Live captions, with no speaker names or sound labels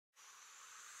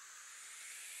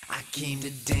I came to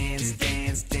dance,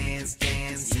 dance, dance,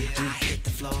 dance. Yeah. I hit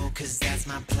the floor cause that's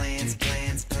my plans,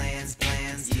 plans, plans,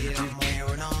 plans. Yeah. I'm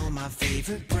wearing all my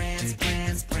favorite brands,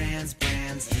 brands, brands,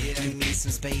 brands. Yeah. Give me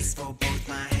some space for both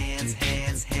my hands,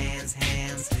 hands, hands,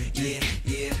 hands. Yeah,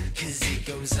 yeah, cause it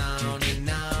goes on and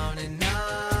on and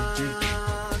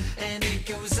on. And it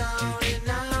goes on and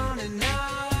on and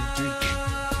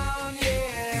on.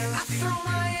 Yeah, I throw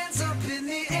my hands up in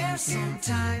the air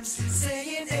sometimes,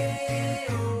 saying, hey,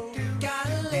 oh,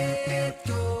 gotta let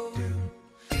go.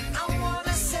 I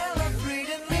wanna celebrate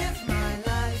and live my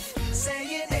life,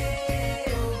 saying, hey,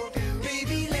 oh,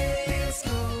 baby, let's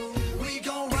go. We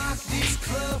gon' rock this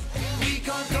club, we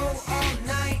gon' go all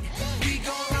night. We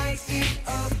gon' light it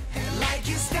up like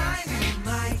it's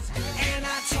dynamite. And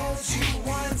I told you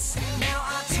once, now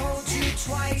I told you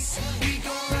twice. We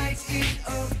gon' light it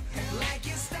up like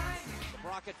it's dynamite.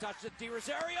 LaBrocca touched it,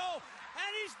 Rosario,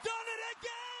 and he's done it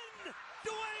again!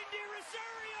 Dwayne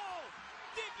Rosario,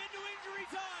 deep into injury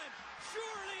time.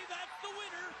 Surely that's the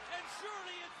winner, and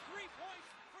surely it's 3 points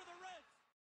for the Reds.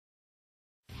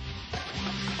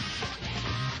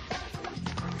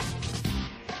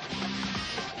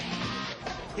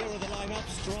 Here are the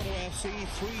lineups. Toronto FC,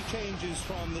 3 changes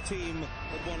from the team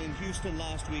that won in Houston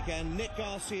last weekend. Nick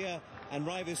Garcia and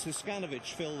Raivis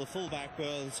Hscanovics fill the fullback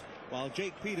berths, while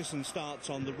Jake Peterson starts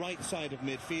on the right side of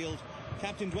midfield.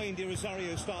 Captain Dwayne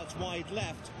Rosario starts wide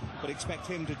left, but expect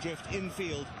him to drift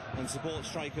infield and support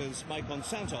strikers Maicon,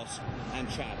 Santos and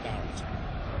Chad Barrett.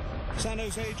 San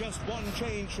Jose just one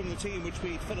change from the team which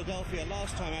beat Philadelphia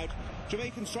last time out.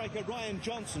 Jamaican striker Ryan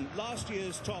Johnson, last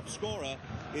year's top scorer,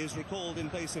 is recalled in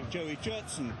place of Joey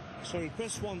Jurtson. So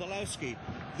Chris Wondolowski,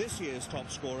 this year's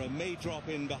top scorer, may drop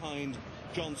in behind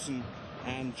Johnson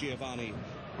and Giovanni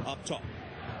up top.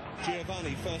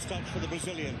 Giovanni, first touch for the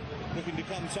Brazilian, looking to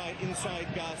come inside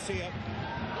Garcia.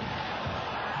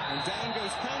 And down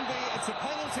goes Conway. It's a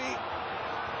penalty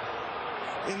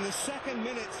in the second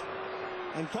minute.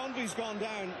 And Conway's gone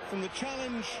down from the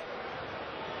challenge,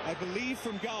 I believe,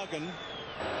 from Gargan.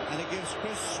 And it gives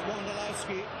Chris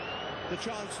Wondolowski the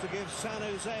chance to give San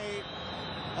Jose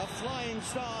a flying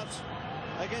start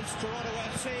against Toronto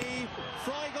FC.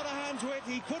 Frei got a hand to it.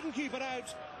 He couldn't keep it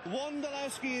out.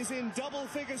 Wondolowski is in double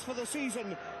figures for the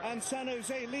season, and San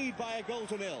Jose lead by a goal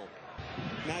to nil.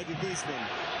 Now to Guzman.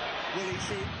 Will he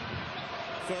shoot?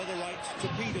 Further right to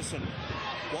Peterson.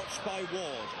 Watched by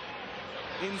Ward.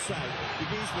 Inside. De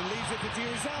Guzman leaves it to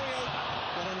Rosario.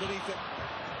 Got underneath it.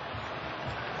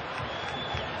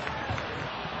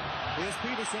 Here's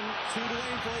Peterson. 2 to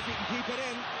aim for if he can keep it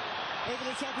in. Over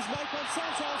the top is Maicon,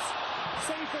 Santos.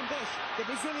 Save from Busch. The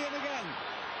Brazilian again.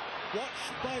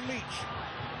 Watched by Leitch.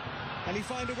 And he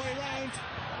find a way round.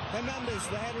 Hernandez,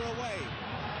 the header away.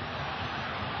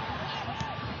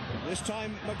 This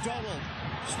time McDonald.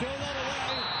 Still not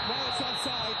away. Now it's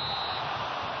offside.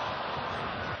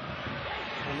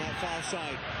 On that far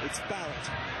side, it's Barrett.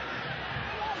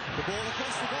 The ball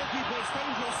across the goalkeeper is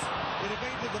dangerous. It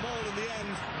evaded the ball in the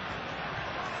end.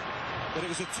 But it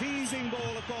was a teasing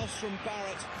ball across from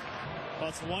Barrett. Well,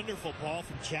 it's a wonderful ball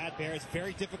from Chad Barrett. It's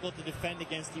very difficult to defend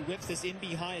against. He whips this in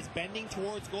behind. It's bending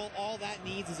towards goal. All that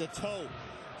needs is a toe.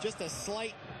 Just a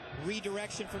slight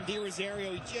redirection from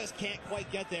Rosario. He just can't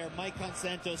quite get there. Maicon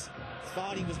Santos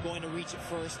thought he was going to reach it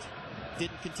first.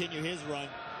 Didn't continue his run.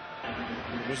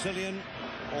 Brazilian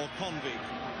or Conway.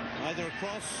 Either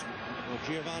across or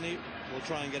Giovanni will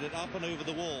try and get it up and over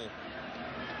the wall.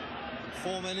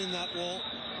 4 men in that wall.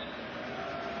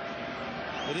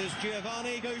 It is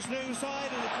Giovanni, goes no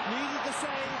side, and it needed the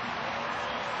save.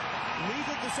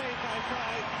 Needed the save by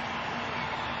Frei.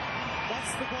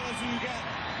 That's the quality you get.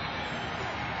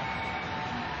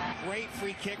 Great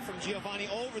free kick from Giovanni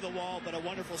over the wall, but a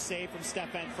wonderful save from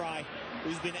Stefan Frei,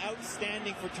 who's been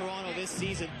outstanding for Toronto this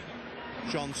season.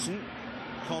 Johnson,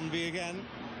 Conway again.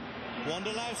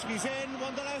 Wondolowski's in,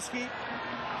 Wondolowski.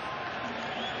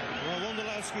 Well,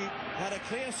 Wondolowski had a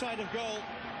clear sight of goal,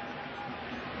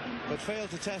 but failed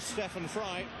to test Stefan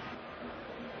Frei.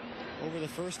 Over the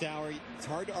first hour, it's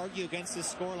hard to argue against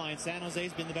this scoreline. San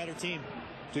Jose's been the better team.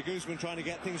 De Guzman trying to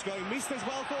get things going. Mista's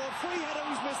well forward. Free header,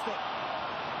 he's missed it.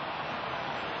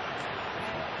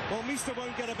 Well, Mista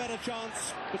won't get a better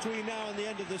chance between now and the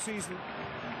end of the season.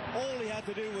 All he had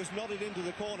to do was nod it into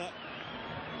the corner,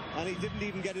 and he didn't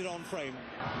even get it on frame.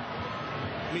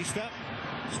 Mista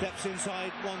steps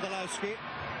inside Wondolowski.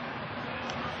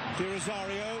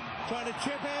 Rosario trying to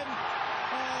chip in.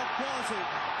 Oh, quality.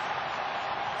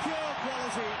 Pure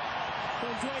quality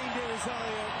from Dwayne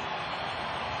Rosario.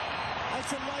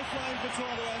 That's a lifeline for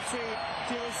Toronto FC.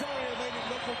 Rosario made it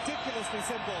look ridiculously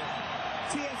simple.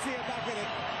 TFC are back in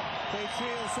it. They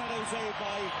trail San Jose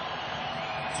by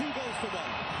 2-1.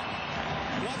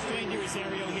 Watch Dwayne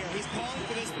Rosario here. He's calling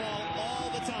for this ball all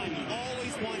the time. He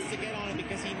always wants to get on it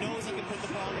because he knows he can put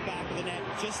the ball in the back of the net.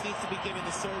 Just needs to be given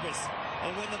the service.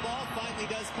 And when the ball finally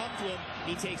does come to him,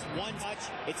 he takes one touch.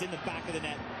 It's in the back of the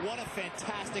net. What a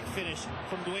fantastic finish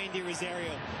from Dwayne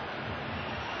Rosario.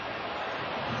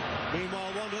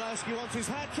 Meanwhile, Wondolowski wants his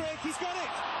hat-trick. He's got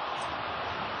it!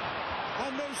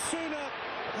 And no sooner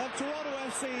have Toronto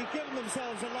FC given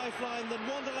themselves a lifeline than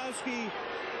Wondolowski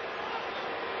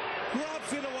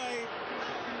grabs it away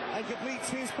and completes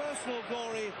his personal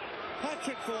glory.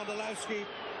 Hat-trick for Wondolowski.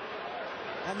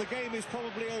 And the game is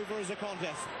probably over as a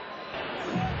contest.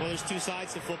 Well, there's two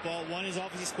sides to football. One is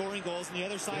obviously scoring goals, and the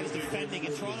other side is defending.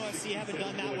 And Toronto FC haven't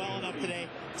done that well enough today.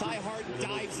 Harden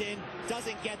dives in,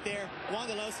 doesn't get there.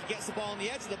 Wondolowski gets the ball on the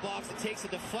edge of the box. It takes a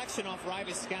deflection off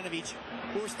Raivis, Hscanovics.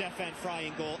 Poor Stefan Frei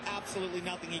in goal. Absolutely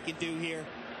nothing he can do here.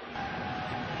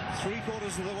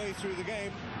 3/4 of the way through the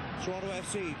game, Toronto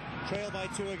FC trail by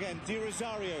 2 again.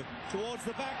 Rosario towards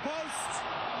the back post.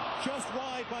 Just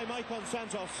wide by Maicon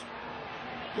Santos.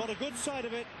 Got a good side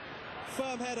of it.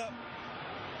 Firm header,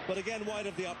 but again wide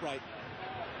of the upright.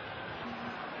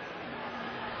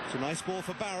 It's a nice ball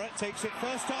for Barrett. Takes it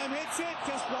first time, hits it,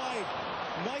 just wide.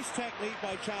 Nice technique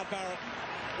by Barrett.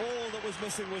 All that was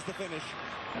missing was the finish.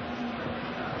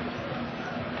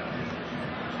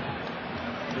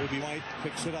 Ruby White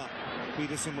picks it up.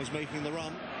 Peterson was making the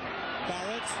run.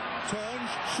 Barrett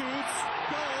turns, shoots,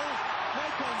 goal.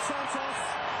 Maicon Santos.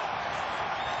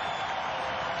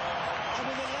 And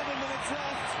with 11 minutes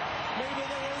left, maybe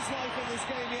there is life in this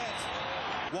game yet.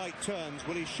 White turns,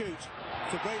 will he shoot?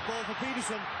 It's a great ball for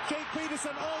Peterson. Jake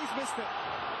Peterson, oh, he's missed it.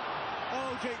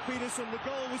 Oh, Jake Peterson, the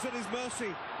goal was at his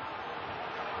mercy.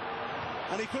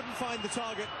 And he couldn't find the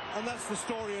target, and that's the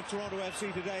story of Toronto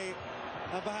FC today,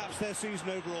 and perhaps their season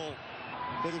overall.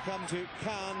 It'll come to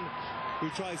Cann, who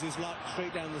tries his luck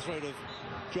straight down the throat of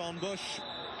John Busch,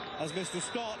 as Mr.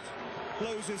 Scott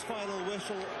blows his final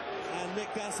whistle, and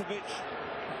Garcia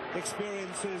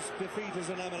experiences defeat as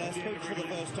an MLS coach for the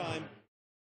first time.